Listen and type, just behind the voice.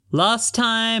Last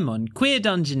time on Queer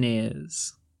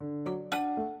Dungeoneers.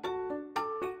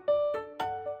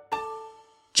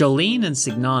 Jolene and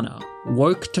Signana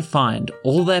woke to find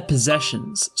all their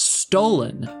possessions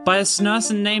stolen by a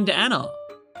Snursen named Anna,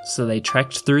 so they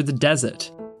trekked through the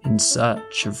desert in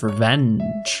search of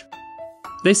revenge.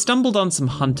 They stumbled on some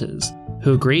hunters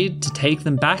who agreed to take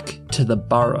them back to the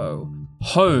burrow,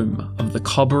 home of the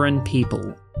Cobberan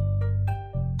people.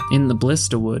 In the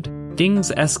Blisterwood,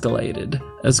 things escalated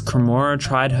as Cremora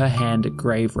tried her hand at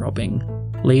grave robbing,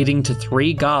 leading to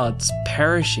 3 guards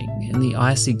perishing in the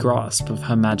icy grasp of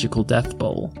her magical death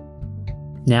bowl.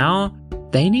 Now,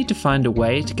 they need to find a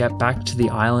way to get back to the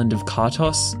island of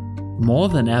Kartos more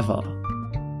than ever.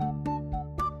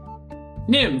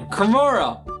 Nim,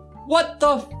 Cremora, what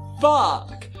the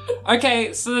fuck?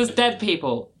 Okay, so there's dead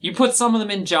people. You put some of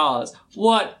them in jars.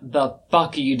 What the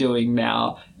fuck are you doing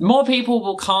now? More people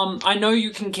will come. I know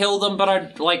you can kill them,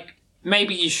 but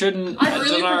maybe you shouldn't. I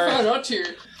really prefer not to.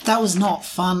 That was not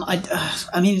fun.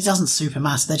 I mean, it doesn't super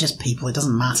matter. They're just people. It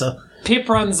doesn't matter. Pip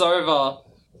runs over.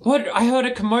 What? I heard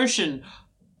a commotion.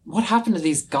 What happened to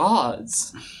these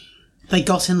guards? They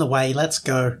got in the way. Let's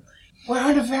go. We're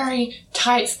on a very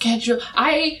tight schedule.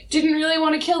 I didn't really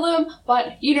want to kill them,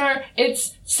 but,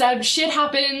 it's sad shit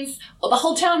happens. The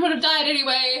whole town would have died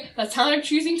anyway. That's how I'm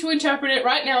choosing to interpret it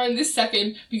right now in this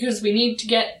second, because we need to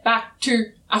get back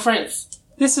to our friends.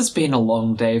 This has been a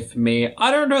long day for me.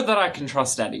 I don't know that I can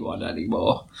trust anyone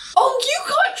anymore. Oh, you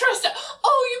can't trust it!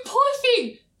 Oh, you poor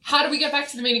thing! How do we get back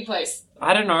to the meeting place?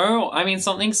 I don't know. I mean,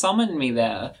 something summoned me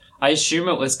there. I assume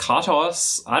it was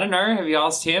Kartos. I don't know. Have you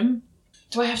asked him?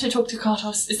 Do I have to talk to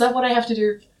Kartos? Is that what I have to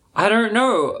do? I don't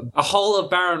know. A hole of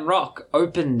barren rock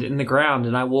opened in the ground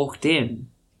and I walked in.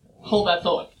 Hold that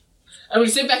thought. I'm going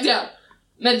to sit back down,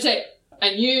 meditate,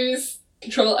 and use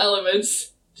control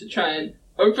elements to try and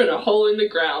open a hole in the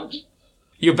ground.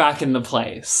 You're back in the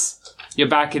place. You're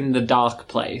back in the dark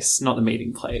place, not the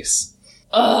meeting place.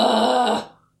 Ugh!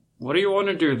 What do you want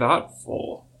to do that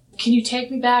for? Can you take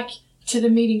me back to the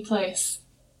meeting place?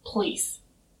 Please.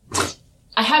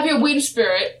 I have your wind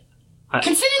spirit.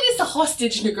 Consider this a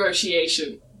hostage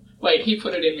negotiation. Wait, he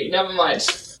put it in me. Never mind.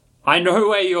 I know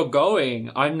where you're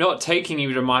going. I'm not taking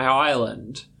you to my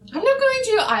island. I'm not going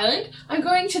to your island. I'm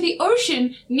going to the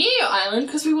ocean near your island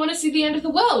because we want to see the end of the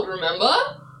world, remember?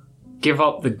 Give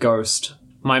up the ghost.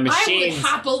 My I machines... would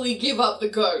happily give up the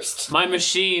ghost. My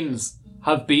machines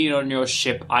have been on your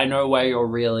ship. I know where you're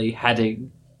really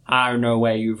heading. I know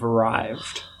where you've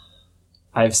arrived.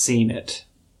 I've seen it.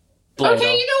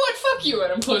 Okay, you know what? Fuck you,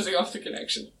 and I'm closing off the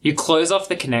connection. You close off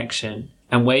the connection,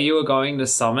 and where you were going to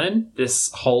summon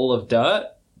this hole of dirt,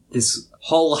 this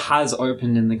hole has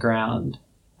opened in the ground,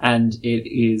 and it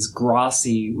is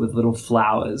grassy with little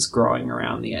flowers growing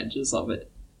around the edges of it.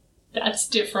 That's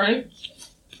different.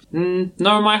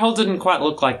 No, my hole didn't quite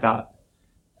look like that.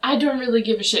 I don't really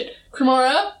give a shit.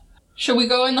 Cremora, shall we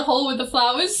go in the hole with the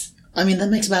flowers? I mean, that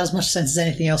makes about as much sense as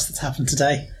anything else that's happened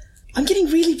today. I'm getting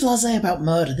really blasé about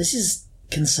murder. This is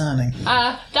concerning.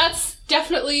 That's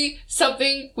definitely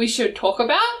something we should talk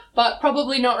about, but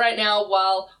probably not right now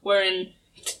while we're in...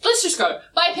 Let's just go.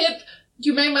 Bye, Pip.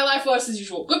 You made my life worse as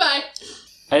usual. Goodbye.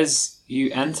 As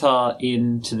you enter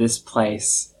into this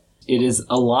place, it is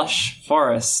a lush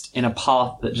forest in a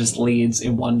path that just leads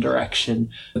in one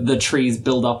direction. The trees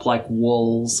build up like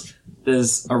walls.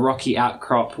 There's a rocky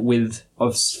outcrop with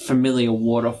a familiar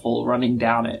waterfall running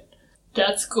down it.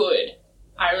 That's good.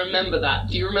 I remember that.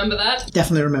 Do you remember that?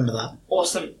 Definitely remember that.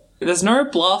 Awesome. There's no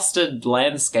blasted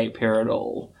landscape here at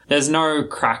all. There's no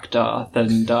cracked earth,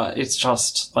 and it's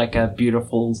just like a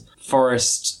beautiful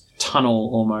forest tunnel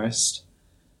almost.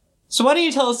 So why don't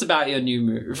you tell us about your new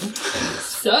move?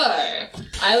 So,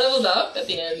 I leveled up at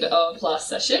the end of last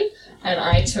session, and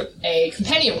I took a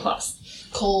companion class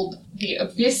called the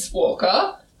Abyss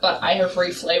Walker, but I have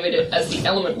reflavored it as the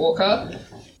Element Walker.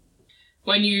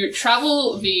 When you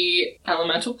travel the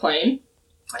elemental plane,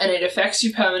 and it affects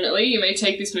you permanently, you may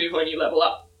take this move when you level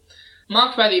up.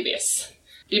 Marked by the Abyss.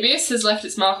 The Abyss has left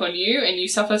its mark on you, and you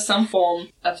suffer some form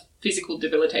of physical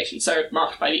debilitation, so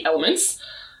marked by the elements.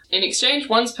 In exchange,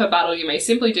 once per battle, you may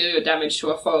simply do damage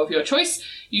to a foe of your choice,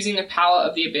 using the power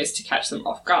of the Abyss to catch them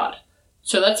off guard.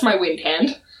 So that's my wind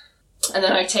hand. And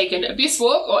then I've taken Abyss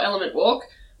Walk, or Element Walk.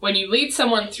 When you lead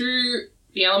someone through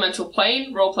the elemental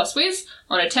plane, roll plus whiz.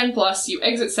 On a 10+, you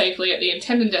exit safely at the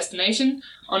intended destination.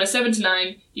 On a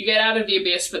 7-9, you get out of the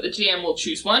abyss, but the GM will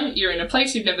choose one. You're in a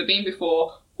place you've never been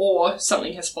before, or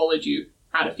something has followed you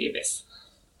out of the abyss.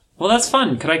 Well, that's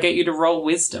fun. Could I get you to roll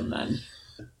wisdom then?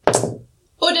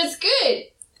 Oh, that's good.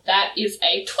 That is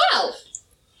a 12.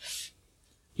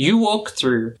 You walk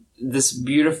through this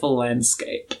beautiful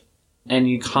landscape, and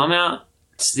you come out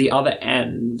to the other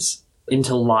end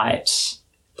into light,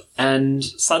 and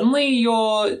suddenly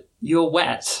you're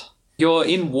wet. You're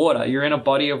in water. You're in a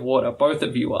body of water. Both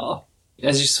of you are.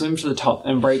 As you swim to the top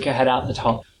and break your head out the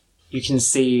top, you can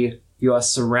see you are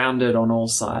surrounded on all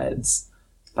sides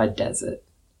by desert,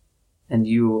 and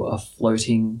you are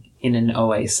floating in an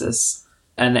oasis.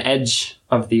 And the edge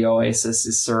of the oasis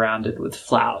is surrounded with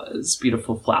flowers,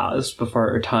 beautiful flowers, before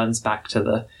it returns back to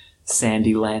the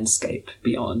sandy landscape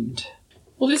beyond.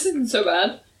 Well, this isn't so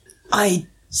bad. I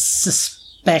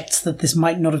suspect that this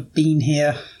might not have been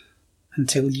here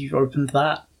until you opened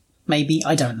that. Maybe.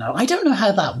 I don't know. I don't know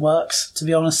how that works, to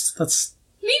be honest. That's...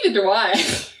 Neither do I.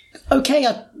 Okay,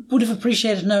 I would have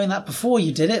appreciated knowing that before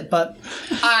you did it, but...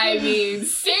 I mean,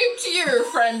 same to you,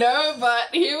 friendo, but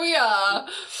here we are.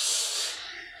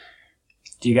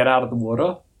 Do you get out of the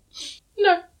water?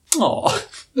 No. Oh.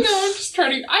 No, I'm just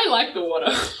trying to... I like the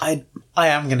water. I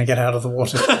am going to get out of the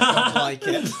water. I don't like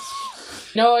it.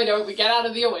 No, I don't. We get out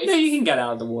of the oasis. No, you can get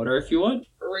out of the water if you want.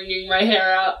 Wringing my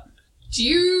hair out. Do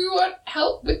you want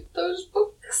help with those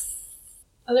books?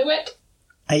 Are they wet?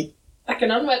 I can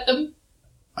unwet them.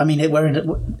 I mean,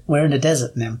 we're in a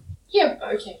desert, Nim. Yeah,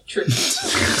 okay, true.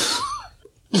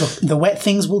 Look, the wet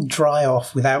things will dry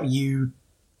off without you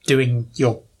doing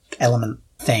your element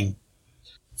thing.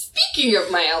 Speaking of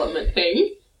my element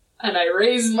thing, and I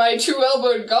raise my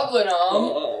two-elbowed goblin arm.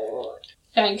 Oh.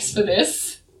 Thanks for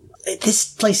this.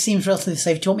 This place seems relatively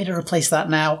safe. Do you want me to replace that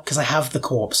now? Because I have the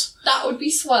corpse. That would be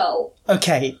swell.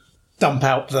 Okay, dump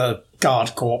out the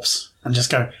guard corpse and just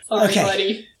go, Sorry, okay.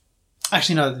 buddy.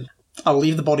 Actually, no, I'll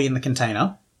leave the body in the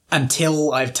container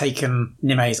until I've taken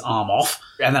Nime's arm off,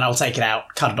 and then I'll take it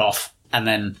out, cut it off, and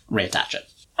then reattach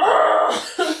it.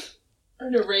 I'm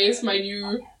going to raise my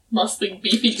new muscling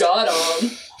beefy guard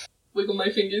arm. Wiggle my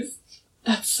fingers.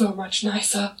 That's so much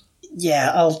nicer.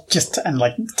 Yeah, I'll just, and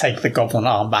take the goblin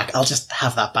arm back. I'll just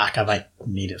have that back. I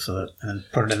need it for it, and then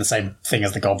put it in the same thing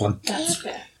as the goblin. That's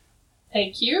fair.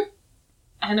 Thank you.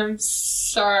 And I'm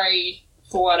sorry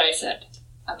for what I said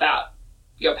about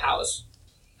your powers.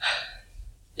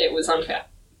 It was unfair.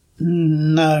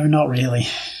 No, not really.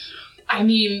 I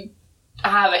mean, I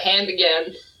have a hand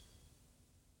again.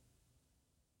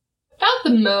 About the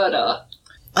murder.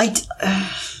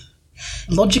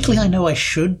 Logically, I know I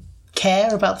should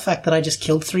care about the fact that I just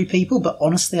killed 3 people, but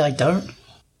honestly, I don't.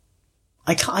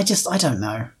 I don't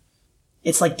know.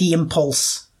 It's like the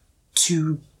impulse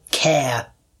to care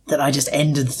that I just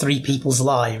ended 3 people's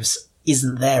lives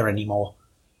isn't there anymore.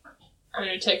 I'm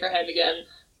going to take her hand again.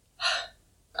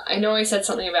 I know I said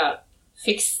something about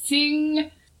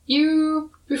fixing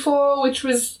you before, which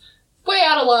was way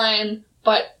out of line,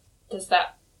 but does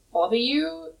that bother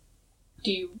you?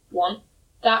 Do you want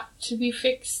that to be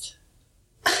fixed?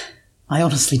 I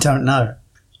honestly don't know.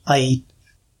 I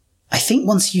think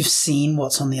once you've seen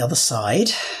what's on the other side,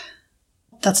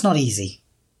 that's not easy.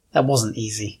 That wasn't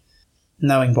easy.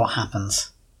 Knowing what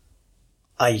happens.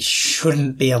 I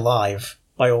shouldn't be alive,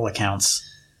 by all accounts.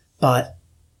 But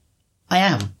I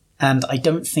am. And I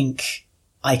don't think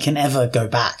I can ever go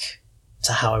back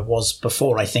to how I was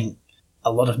before. I think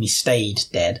a lot of me stayed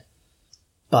dead.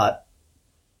 But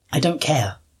I don't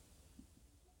care.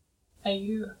 Are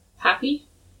you happy?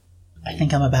 I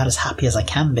think I'm about as happy as I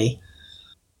can be.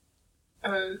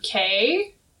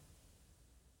 Okay.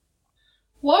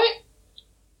 What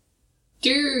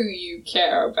do you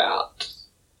care about?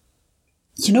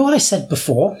 You know what I said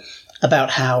before about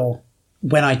how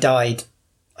when I died,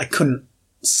 I couldn't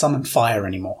summon fire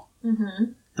anymore?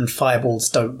 Mm-hmm. And fireballs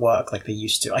don't work like they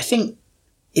used to. I think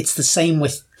it's the same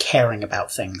with caring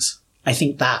about things. I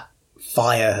think that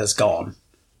fire has gone.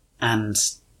 And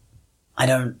I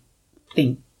don't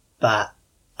think that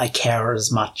I care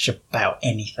as much about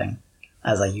anything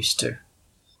as I used to.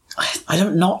 I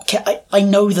don't not care. I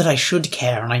know that I should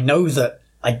care, and I know that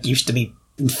I used to be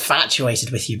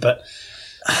infatuated with you, but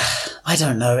I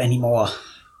don't know anymore.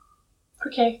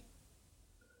 Okay.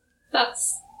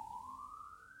 That's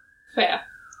fair.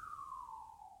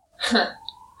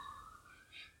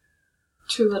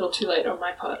 Too little too late on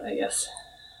my part, I guess.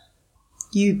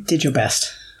 You did your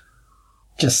best.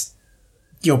 Just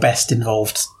your best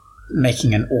involved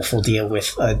making an awful deal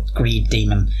with a greed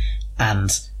demon and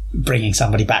bringing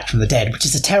somebody back from the dead, which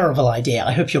is a terrible idea.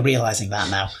 I hope you're realising that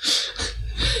now.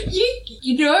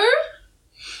 You know,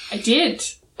 I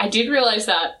did realise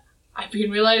that. I've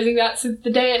been realising that since the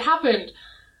day it happened.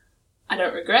 I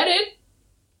don't regret it.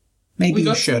 Maybe we you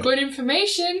got should. some good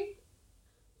information.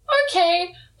 Okay,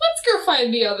 let's go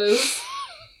find the others.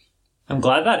 I'm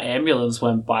glad that ambulance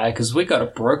went by, because we got a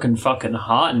broken fucking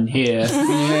heart in here.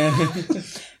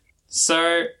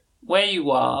 So, where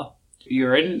you are,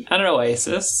 you're in an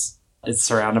oasis. It's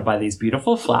surrounded by these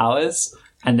beautiful flowers,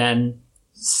 and then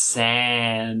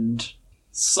sand.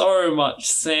 So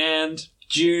much sand.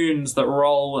 Dunes that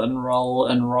roll and roll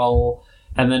and roll.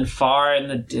 And then far in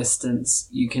the distance,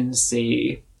 you can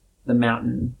see the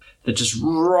mountain that just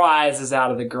rises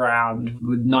out of the ground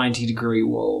with 90-degree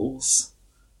walls.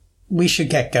 We should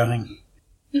get going.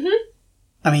 Mm-hmm.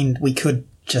 I mean, we could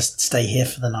just stay here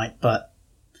for the night, but...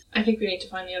 I think we need to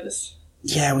find the others.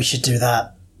 Yeah, we should do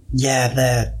that. Yeah,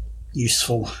 they're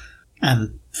useful.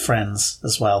 And friends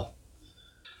as well.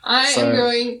 I am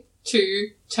going to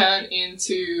turn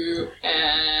into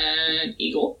an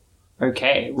eagle.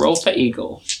 Okay, roll for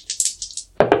eagle.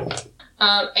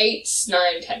 8,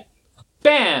 9, 10.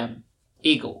 Bam!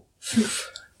 Eagle.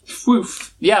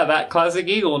 Woof. Yeah, that classic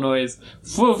eagle noise.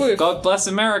 Woof. Woof. God bless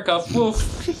America.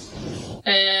 Woof.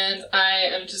 And I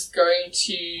am just going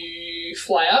to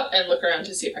fly up and look around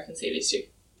to see if I can see these two.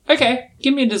 Okay,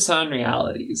 give me discern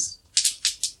realities.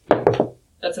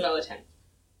 That's another 10.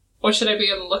 What should I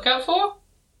be on the lookout for?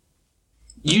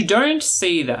 You don't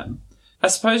see them. I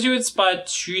suppose you would spot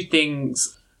two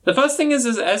things. The first thing is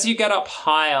as you get up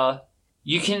higher,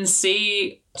 you can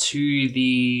see to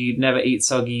the Never Eat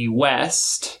Soggy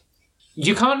west.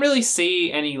 You can't really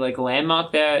see any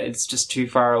landmark there, it's just too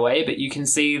far away, but you can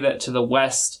see that to the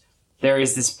west there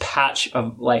is this patch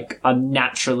of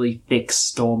unnaturally thick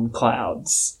storm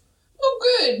clouds.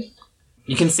 Oh, good.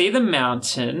 You can see the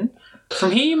mountain.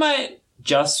 From here you might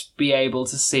just be able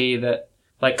to see that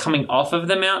coming off of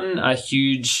the mountain are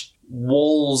huge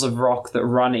walls of rock that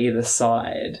run either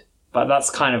side. But that's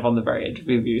kind of on the very edge of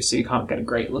your view, so you can't get a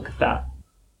great look at that.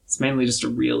 It's mainly just a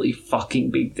really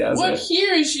fucking big desert. What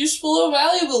here is useful or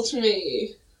valuable to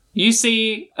me? You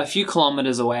see, a few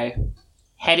kilometers away,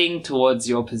 heading towards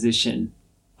your position,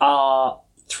 are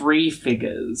 3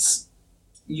 figures.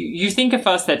 You think at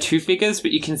first they're 2 figures,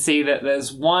 but you can see that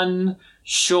there's one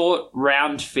short,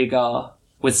 round figure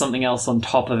with something else on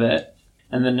top of it,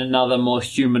 and then another more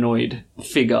humanoid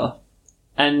figure.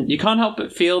 And you can't help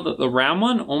but feel that the round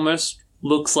one almost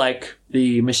looks like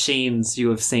the machines you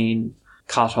have seen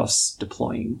Kartos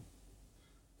deploying.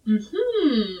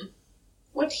 Mm-hmm.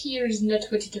 What here is not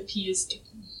what it appears to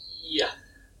be.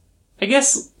 I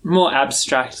guess, more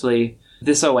abstractly,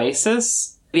 this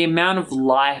oasis, the amount of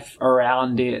life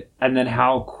around it, and then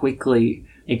how quickly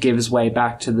it gives way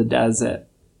back to the desert.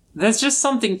 There's just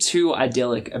something too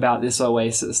idyllic about this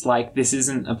oasis. This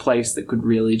isn't a place that could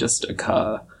really just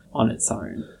occur on its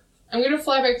own. I'm going to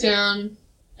fly back down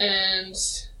and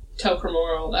tell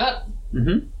Cremora all that.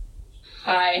 Mm-hmm.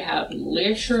 I have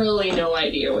literally no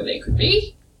idea where they could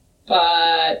be,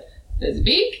 but there's a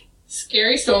big,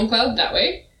 scary storm cloud that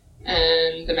way,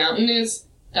 and the mountain is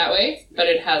that way, but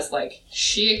it has,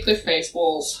 sheer cliff face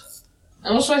walls.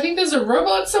 And also, I think there's a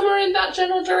robot somewhere in that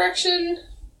general direction,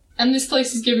 and this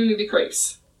place is giving me the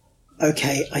creeps.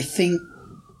 Okay, I think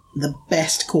the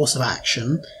best course of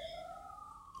action...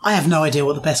 I have no idea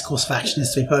what the best course of action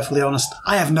is, to be perfectly honest.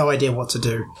 I have no idea what to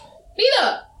do.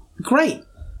 Neither! Great.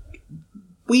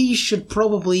 We should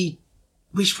probably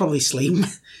sleep,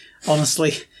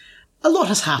 honestly. A lot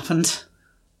has happened.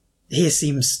 Here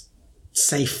seems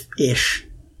safe-ish.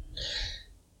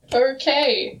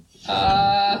 Okay.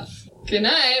 Good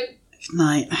night. Good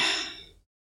night.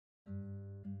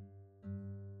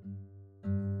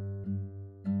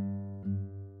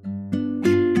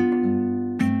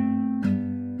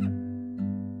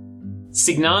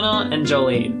 Signana and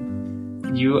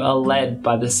Jolene, you are led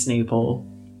by the Sneeple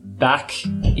back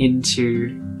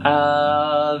into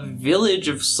a village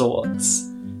of sorts.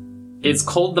 It's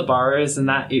called the Burrows, and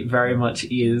that it very much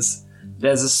is.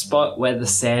 There's a spot where the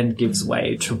sand gives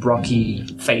way to rocky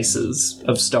faces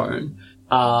of stone.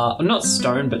 Not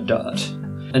stone, but dirt.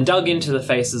 And dug into the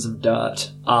faces of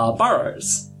dirt are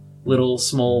burrows. Little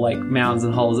small mounds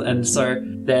and holes, and so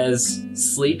there's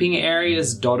sleeping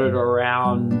areas dotted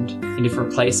around in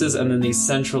different places, and then these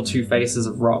central 2 faces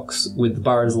of rocks with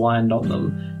burrows lined on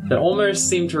them that almost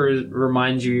seem to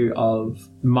remind you of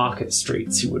market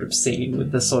streets you would have seen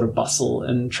with the sort of bustle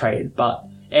and trade. But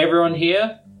everyone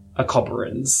here are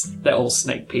Copperins. They're all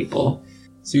snake people.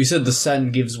 So you said the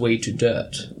sand gives way to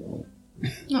dirt.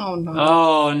 Oh, no.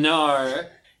 Oh no.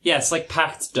 Yes,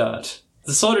 packed dirt.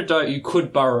 The sort of dirt you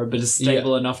could burrow, but is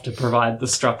stable enough to provide the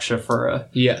structure for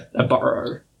a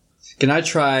burrow. Can I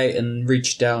try and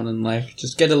reach down and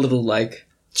just get a little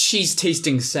cheese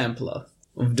tasting sampler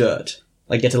of dirt?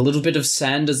 Get a little bit of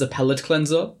sand as a palate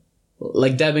cleanser?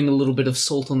 Dabbing a little bit of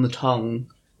salt on the tongue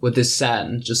with this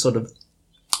sand, just sort of...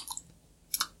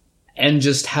 And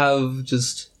just have a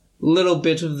little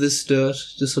bit of this dirt,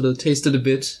 just sort of taste it a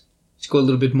bit. Let's go a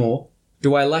little bit more.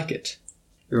 Do I like it?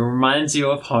 It reminds you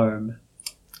of home.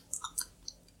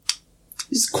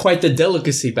 It's quite the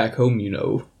delicacy back home, you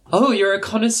know. Oh, you're a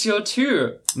connoisseur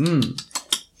too.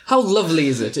 How lovely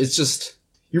is it? It's just,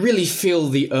 you really feel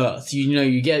the earth. You know,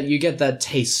 you get that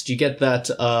taste. You get that,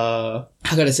 how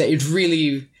can I say? It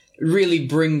really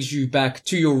brings you back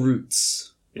to your roots.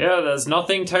 Yeah, there's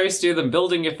nothing tastier than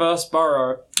building your first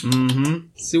burrow.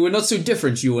 See, we're not so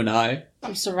different, you and I.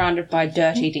 I'm surrounded by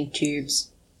dirt-eating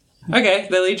tubes. Okay,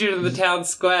 they lead you to the town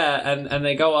square, and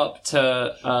they go up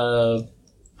to,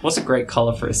 what's a great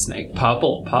colour for a snake?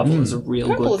 Purple. Purple is a real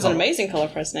good Purple is an colour. amazing colour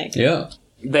for a snake. Yeah.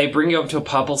 They bring you up to a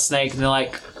purple snake, and they're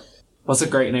like, what's a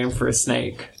great name for a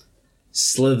snake?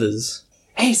 Slithers.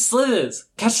 Hey, Slithers,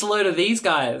 catch a load of these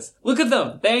guys. Look at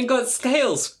them. They ain't got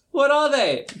scales. What are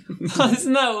they?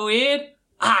 Isn't that weird?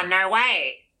 Ah, no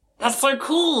way. That's so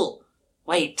cool.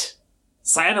 Wait,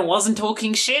 so Anna wasn't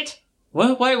talking shit?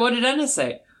 What? Wait, what did Anna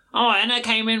say? Oh, Anna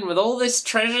came in with all this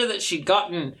treasure that she'd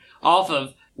gotten off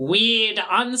of weird,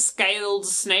 unscaled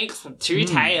snakes with two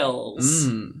tails.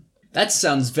 That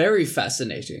sounds very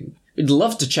fascinating. We'd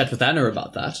love to chat with Anna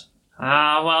about that.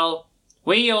 Well,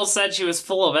 we all said she was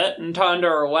full of it and turned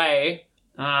her away.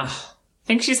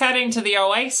 Think she's heading to the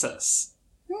Oasis.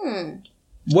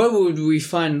 Where would we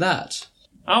find that?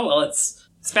 Oh, well, it's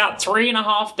about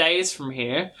 3.5 days from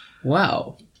here.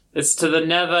 Wow. It's to the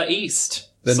Nether East.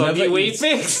 The Soggy Nether Wheat East.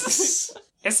 Mix.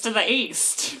 It's to the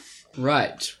east.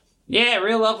 Right. Yeah,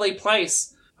 real lovely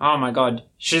place. Oh my god.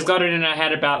 She's got it in her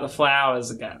head about the flowers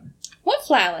again. What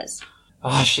flowers?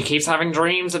 Oh, she keeps having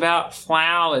dreams about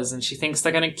flowers and she thinks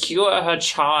they're going to cure her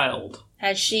child.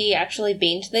 Has she actually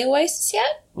been to the Oasis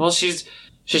yet? Well, she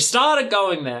started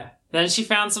going there. Then she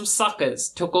found some suckers,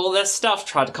 took all their stuff,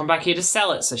 tried to come back here to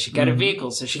sell it so she'd get a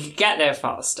vehicle so she could get there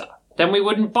faster. Then we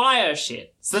wouldn't buy her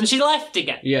shit. So then she left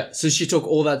again. Yeah, so she took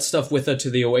all that stuff with her to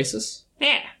the Oasis?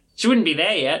 Yeah. She wouldn't be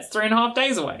there yet. It's 3.5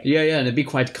 days away. Yeah, and it'd be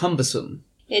quite cumbersome.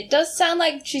 It does sound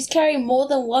like she's carrying more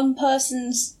than one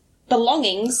person's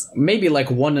belongings. Maybe like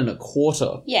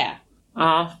 1.25. Yeah.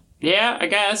 Yeah, I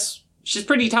guess. She's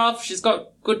pretty tough. She's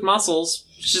got good muscles.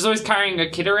 She's always carrying her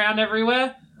kid around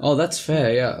everywhere. Oh, that's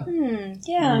fair, yeah.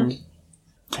 Yeah.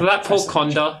 Well, that poor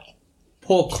Conda.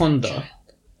 Poor Conda.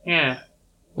 Yeah.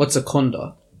 What's a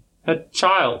Conda? Her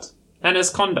child.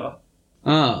 Anna's Conda.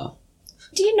 Ah.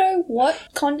 Do you know what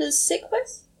Conda's sick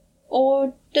with?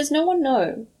 Or does no one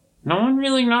know? No one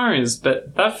really knows,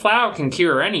 but that flower can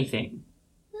cure anything.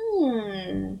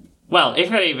 Well,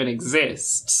 if it even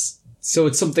exists. So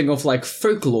it's something of like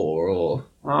folklore or...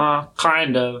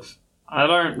 Kind of. I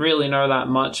don't really know that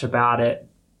much about it.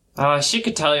 She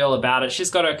could tell you all about it.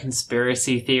 She's got her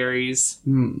conspiracy theories.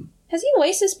 Has the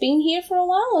Oasis been here for a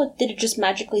while, or did it just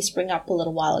magically spring up a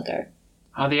little while ago?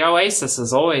 The Oasis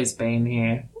has always been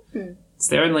here. It's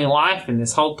the only life in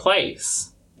this whole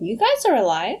place. You guys are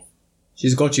alive.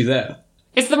 She's got you there.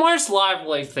 It's the most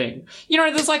lively thing. You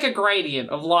know, there's like a gradient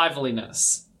of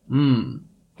liveliness.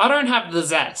 I don't have the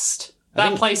zest.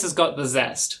 That place has got the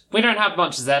zest. We don't have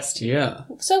much zest here. Yeah.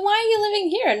 So why are you living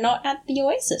here and not at the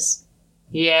Oasis?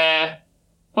 Yeah.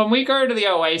 When we go to the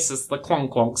Oasis, the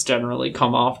Clonkwonks generally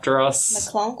come after The us.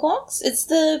 Clonkwonks? It's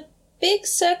the big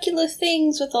circular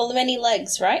things with all the many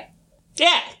legs, right?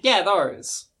 Yeah,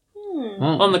 those.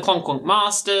 On the Clonkwonk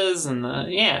Masters and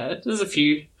there's a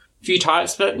few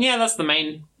types, but yeah, that's the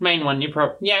main one.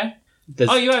 There's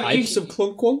Oh, you have- types you- of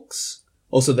Clonkwonks?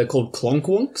 Also, they're called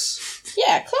Clonkwonks?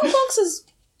 Yeah, Clonkwonks is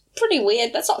pretty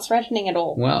weird. That's not threatening at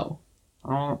all. Wow.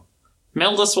 Oh,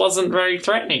 Meldus wasn't very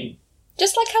threatening.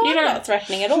 Just like how You I'm don't- not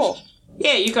threatening at all.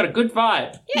 Yeah, you got a good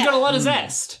vibe. Yeah. You got a lot of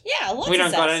zest. Yeah, lots We of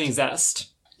don't got zest. any zest.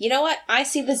 You know what? I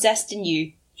see the zest in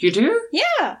you. You do?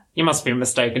 Yeah. You must be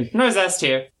mistaken. No zest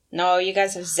here. No, you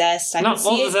guys have zest. I No, can see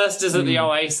all the it. zest is at the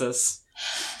Oasis.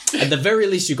 At the very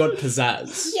least, you got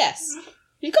pizzazz. Yes.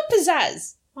 You got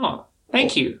pizzazz. Oh,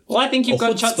 thank you. Well, I think you've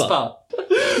Or got chutzpah.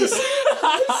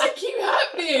 chutzpah. keep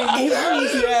happening.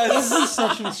 Every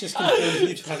session is just confirmed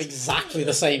you to have exactly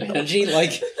the same energy.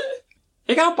 Like,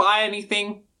 You can't buy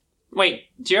anything. Wait,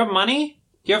 do you have money?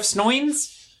 Do you have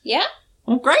snoins? Yeah?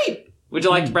 Oh, great. Would you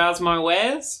like to browse my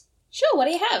wares? Sure, what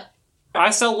do you have?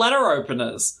 I sell letter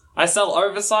openers. I sell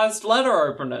oversized letter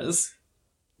openers.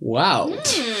 Wow.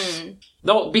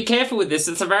 No, be careful with this.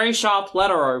 It's a very sharp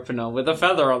letter opener with a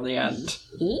feather on the end.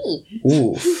 Ooh.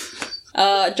 Ooh.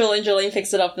 Julian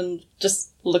picks it up and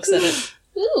just looks at it.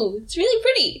 Ooh, it's really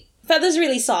pretty. Feather's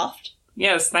really soft.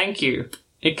 Yes, thank you.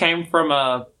 It came from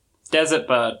a desert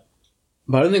bird.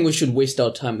 But I don't think we should waste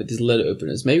our time with these letter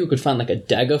openers. Maybe we could find like a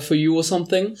dagger for you or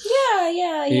something.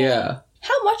 Yeah. Yeah.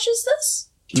 How much is this?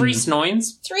 3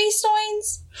 snoins. 3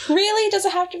 snoins? Really? Does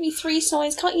it have to be 3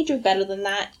 snoins? Can't you do better than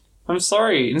that? I'm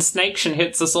sorry, Insnaction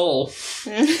hits us all.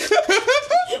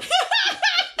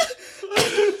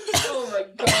 Oh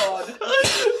my god.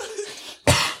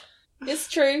 It's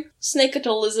true.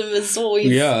 Snakatolism is always,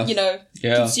 Yeah.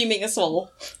 consuming us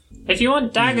all. If you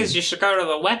want daggers, you should go to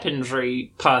the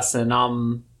weaponry person,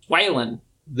 Waylon.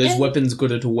 There's weapons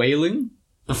good at whaling.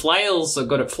 The flails are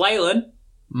good at flailing.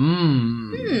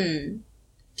 Mmm.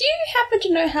 Do you happen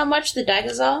to know how much the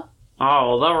daggers are? Oh,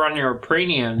 well, they'll run your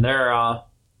premium. They're,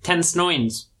 10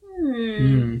 snoins.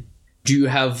 Do you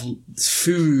have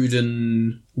food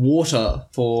and water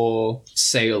for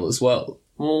sale as well?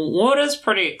 Well, water's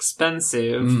pretty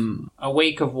expensive. A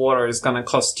week of water is going to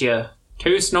cost you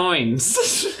 2 snoins.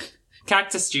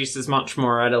 Cactus juice is much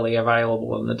more readily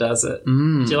available in the desert.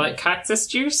 Do you like cactus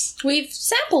juice? We've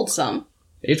sampled some.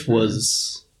 It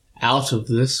was out of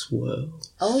this world.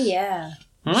 Oh, yeah.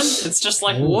 What? It's just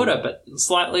like water, but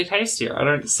slightly tastier. I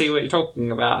don't see what you're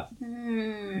talking about.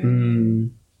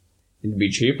 It'd be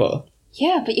cheaper.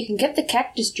 Yeah, but you can get the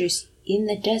cactus juice in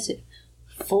the desert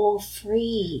for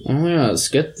free. Oh yeah, let's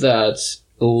get that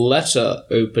letter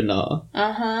opener.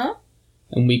 Uh-huh.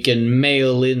 And we can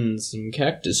mail in some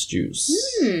cactus juice.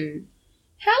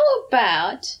 How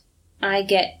about I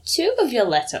get 2 of your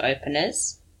letter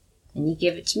openers and you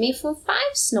give it to me for 5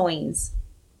 snoins?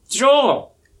 Sure.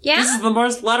 Yeah? This is the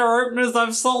most letter openers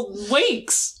I've sold in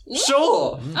weeks.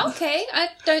 Sure. Okay, I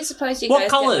don't suppose you What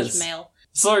guys colours? get much mail.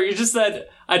 Sorry, you just said,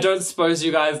 I don't suppose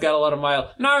you guys get a lot of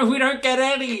mail. No, we don't get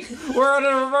any. We're on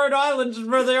a remote island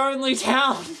and we're the only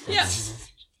town. Yeah.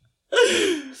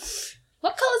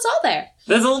 What colours are there?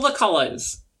 There's all the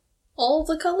colours. All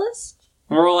the colours?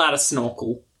 We're all out of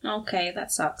snorkel. Okay,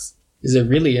 that sucks. Is there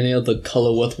really any other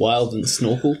colour worthwhile than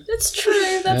snorkel? That's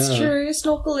true, that's Yeah. true.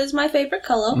 Snorkel is my favourite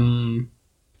colour.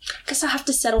 Guess I'll have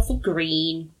to settle for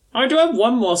green. I do have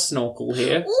one more snorkel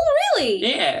here. Oh, really?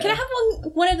 Yeah. Can I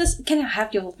have one of this? Can I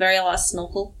have your very last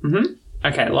snorkel?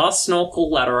 Okay, last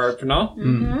snorkel letter opener.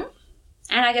 And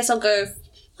I guess I'll go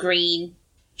green.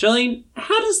 Jillian,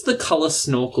 how does the colour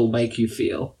snorkel make you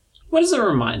feel? What does it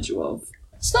remind you of?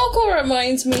 Snorkel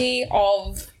reminds me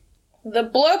of the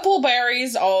blurple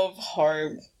berries of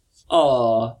home.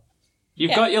 Oh, you've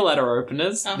Yeah. got your letter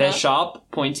openers. They're sharp,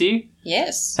 pointy,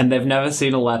 Yes. and they've never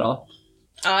seen a letter.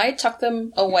 I tuck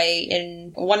them away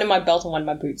in one in my belt and one in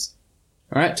my boots.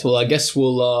 Alright, well I guess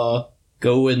we'll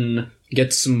go and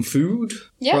get some food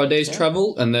Yeah, for our day's sure.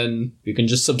 travel, and then we can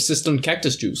just subsist on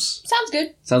cactus juice. Sounds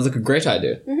good. Sounds like a great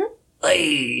idea.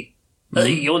 Hey,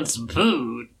 you want some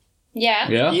food? Yeah.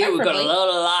 Yeah? You got a Preferably. lot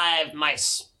of live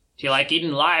mice. Do you like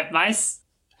eating live mice?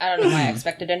 I don't know why I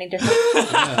expected any different.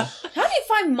 Yeah. How do you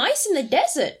find mice in the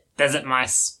desert? Desert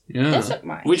mice. Yeah. Desert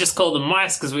mice. We just call them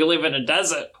mice because we live in a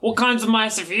desert. What kinds of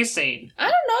mice have you seen? I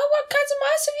don't know. What kinds of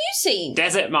mice have you seen?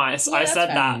 Desert mice. Yeah, I that's said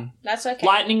fair. that. That's okay.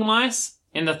 Lightning mice?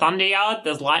 In the Thunder Yard,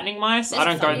 there's lightning mice. There's I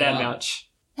don't go Thunder there Yard. much.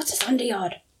 What's a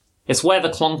thunderyard? It's where the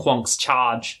Clonkwonks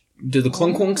charge. Do the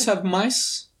Clonkwonks have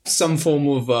mice? Some form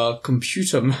of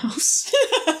computer mouse?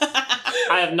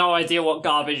 I have no idea what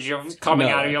garbage you're coming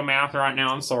No. out of your mouth right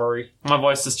now. I'm sorry. My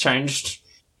voice has changed.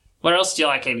 What else do you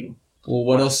like eating? Well,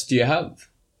 what else do you have?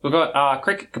 We've got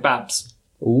cricket kebabs.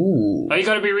 Ooh. Oh, you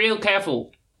gotta be real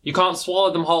careful. You can't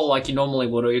swallow them whole like you normally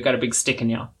would, or you got a big stick in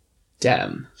you.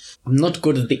 Damn. I'm not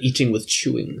good at the eating with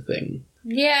chewing thing.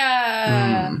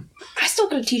 Yeah. I still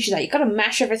gotta teach you that. You gotta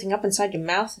mash everything up inside your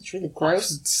mouth. It's really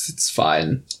gross. It's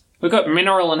fine. We've got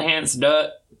mineral enhanced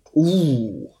dirt.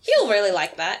 Ooh. You'll really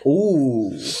like that.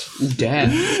 Ooh. Ooh, damn.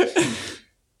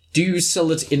 Do you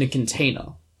sell it in a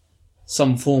container?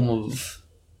 Some form of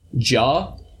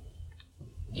jar?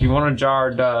 You want a jar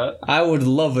of dirt? I would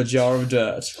love a jar of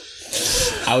dirt.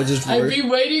 I would just I've been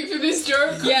waiting for this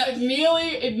joke. Yeah, it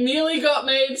nearly got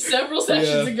made several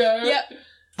sessions ago. Yep.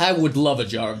 I would love a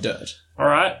jar of dirt.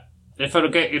 Alright. If it'll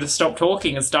get you to stop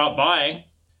talking and start buying.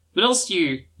 What else do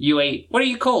you eat? What are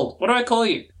you called? What do I call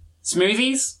you?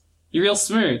 Smoothies? You're real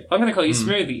smooth. I'm gonna call you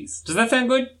smoothies. Does that sound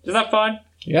good? Is that fine?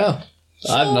 Yeah.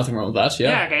 I have nothing wrong with that, Yeah,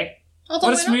 yeah. okay. Although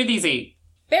What do we're not- smoothies eat?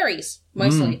 berries,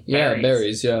 mostly. Yeah, Berries.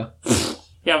 berries, yeah.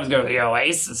 Yeah, I was going to the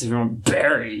Oasis if you want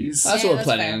berries. That's Yeah, what we're that's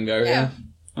planning fair. on going, Yeah.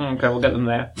 yeah. Okay, we'll get them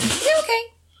there. Yeah, okay.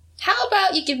 How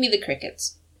about you give me the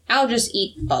crickets? I'll just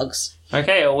eat bugs.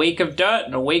 Okay, a week of dirt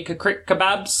and a week of crick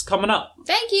kebabs coming up.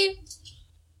 Thank you.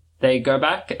 They go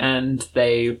back and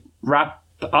they wrap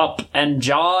up and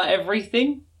jar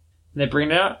everything. They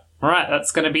bring it out. Alright,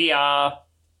 that's going to be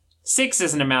 6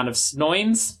 is an amount of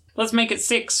snoins. Let's make it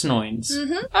 6 snoins.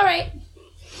 All right.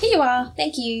 Here you are.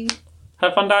 Thank you.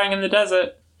 Have fun dying in the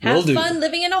desert. Will Have do. fun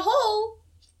living in a hole.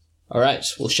 Alright,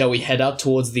 well, shall we head out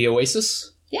towards the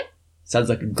oasis? Yep. Sounds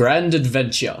like a grand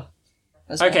adventure.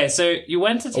 Okay, so you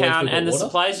went to wait, town, we got and the water?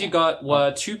 supplies you got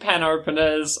were 2 pen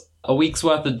openers, a week's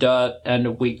worth of dirt, and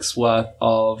a week's worth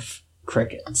of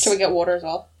crickets. Can we get water as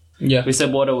well? Yeah. We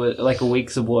said water was like a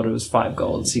week's of water was 5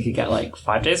 gold, so you could get like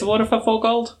 5 days of water for 4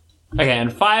 gold. Okay,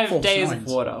 and 5 4 days snoins. of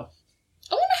water.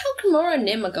 I wonder how Kimura and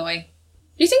Nim are going. Do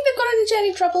you think they've got into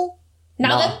any trouble? Now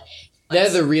Nah. that... They're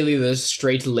the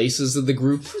straight laces of the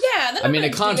group. Yeah, they're I mean, I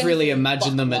not can't doing really anything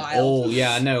imagine them at wild. all.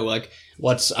 Yeah, I know. Like,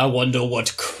 I wonder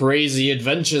what crazy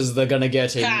adventures they're gonna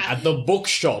get in Ah. at the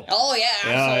bookshop. Oh,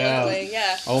 yeah, absolutely,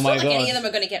 yeah. Oh I my feel like any God. of them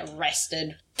are going to get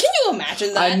arrested. Can you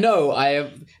imagine that? I know. I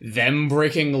have them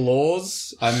breaking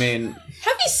laws. I mean,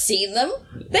 Have you seen them?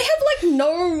 They have, like,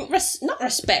 no... not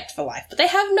respect for life, but they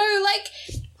have no, like,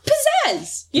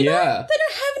 pizzazz. You know? Yeah. They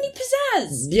don't have any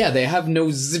pizzazz. yeah, they have no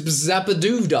zip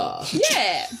zappadoodah.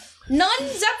 Yeah. None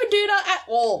zappadoodah at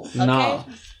all, okay? Nah,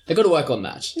 they got to work on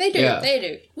that. They do, Yeah. they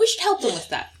do. We should help them with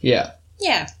that. Yeah.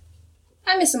 Yeah.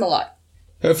 I miss them a lot.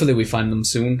 Hopefully, we find them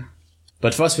soon.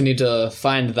 But first, we need to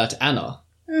find that Anna.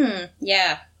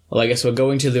 Yeah. Well, I guess we're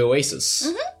going to the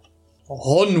oasis.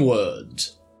 Onward.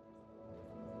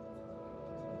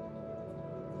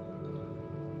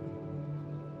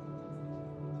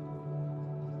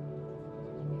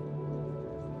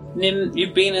 Nim,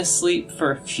 you've been asleep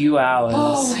for a few hours.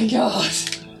 Oh my god.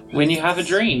 When you have a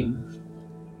dream,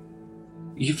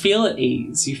 you feel at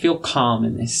ease, you feel calm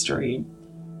in this dream.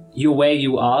 You're where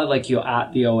you are, like you're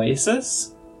at the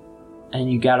oasis,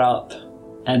 and you get up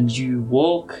and you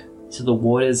walk to the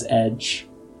water's edge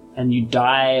and you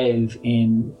dive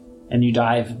in and you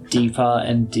dive deeper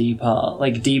and deeper,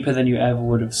 like deeper than you ever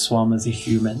would have swum as a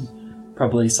human.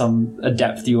 Probably a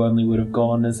depth you only would have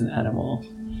gone as an animal.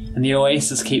 And the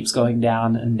oasis keeps going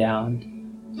down and down.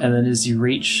 And then as you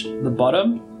reach the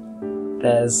bottom,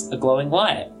 there's a glowing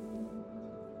light.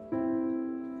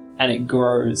 And it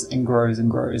grows and grows and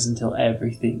grows until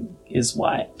everything is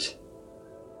white.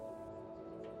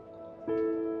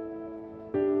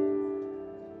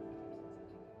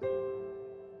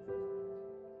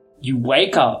 You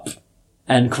wake up,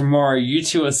 and Kimura, you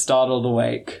two are startled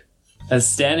awake,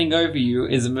 as standing over you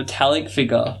is a metallic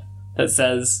figure that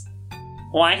says,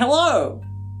 "Why, hello!"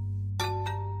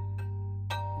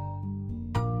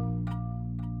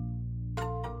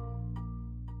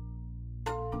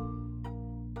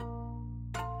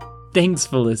 Thanks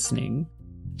for listening.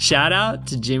 Shout out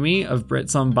to Jimmy of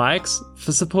Brits on Bikes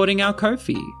for supporting our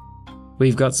Ko-fi.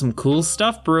 We've got some cool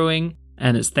stuff brewing,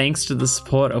 and it's thanks to the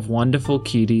support of wonderful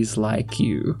cuties like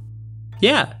you.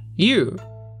 Yeah, you.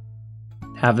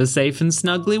 Have a safe and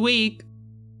snuggly week.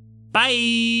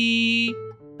 Bye!